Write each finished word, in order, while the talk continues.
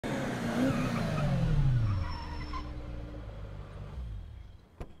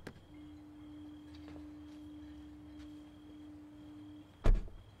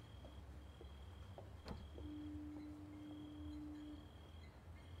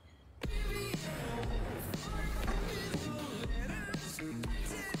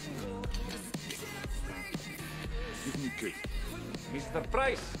Mr.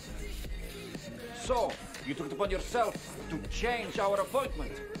 Price. So, you took it upon yourself to change our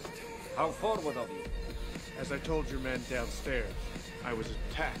appointment. How forward of you. As I told your men downstairs, I was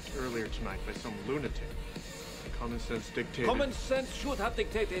attacked earlier tonight by some lunatic. Common sense dictated... Common sense should have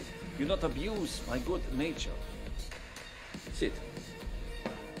dictated you not abuse my good nature. Sit.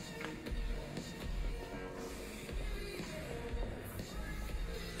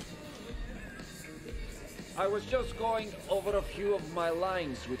 I was just going over a few of my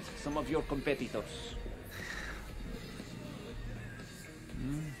lines with some of your competitors.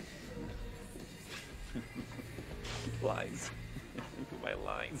 Lines. My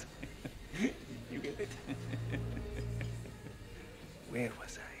lines. You get it? Where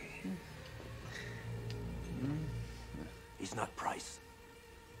was I? He's not Price.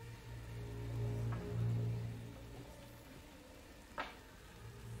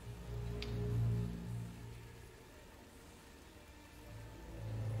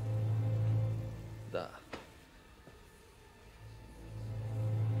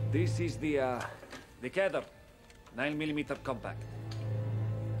 This is the Cadder, 9mm compact.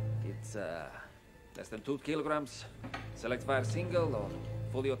 It's less than 2 kilograms. Select fire single or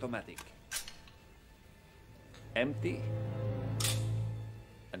fully automatic. Empty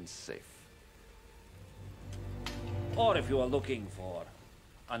and safe. Or if you are looking for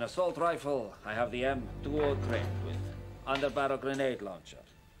an assault rifle, I have the M203 with underbarrel grenade launcher.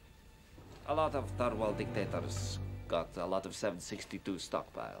 A lot of third world dictators got a lot of 7.62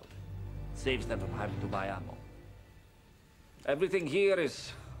 stockpiled. Saves them from having to buy ammo. Everything here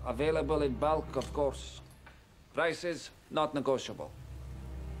is available in bulk, of course. Prices not negotiable.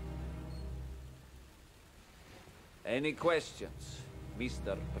 Any questions,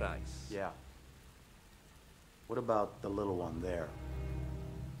 Mr. Price? Yeah. What about the little one there?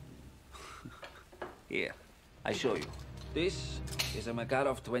 Here, I show you. This is a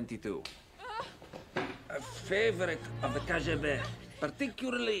Makarov 22. A favorite of the KGB,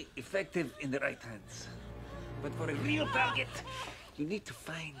 particularly effective in the right hands. But for a real target, you need to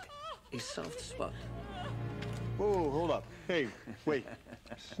find a soft spot. Whoa, hold up. Hey, wait.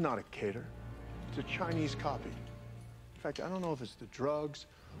 This is not a Cater. It's a Chinese copy. In fact, I don't know if it's the drugs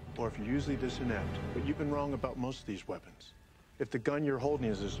or if you're usually this inept, but you've been wrong about most of these weapons. If the gun you're holding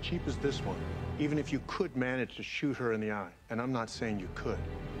is as cheap as this one, even if you could manage to shoot her in the eye, and I'm not saying you could,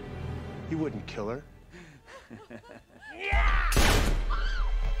 you wouldn't kill her.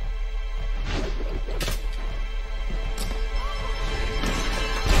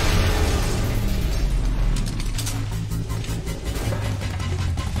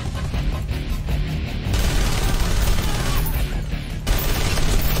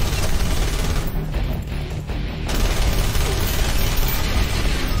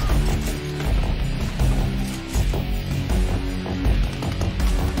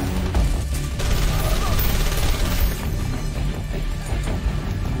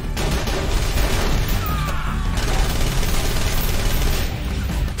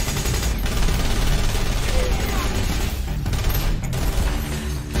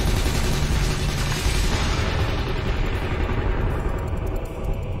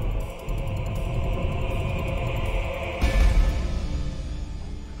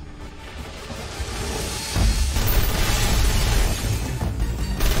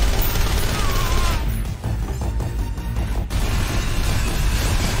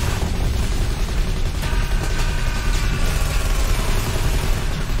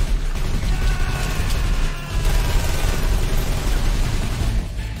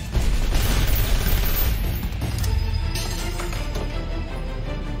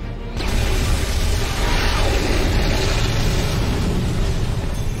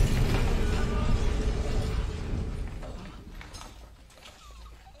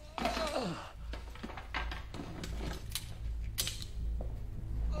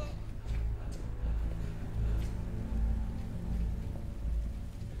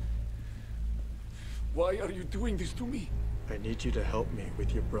 Why are you doing this to me? I need you to help me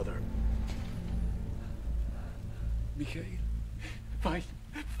with your brother. Mikhail, fine.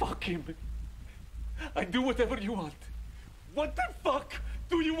 Fuck him. I do whatever you want. What the fuck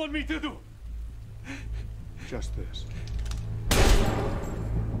do you want me to do? Just this.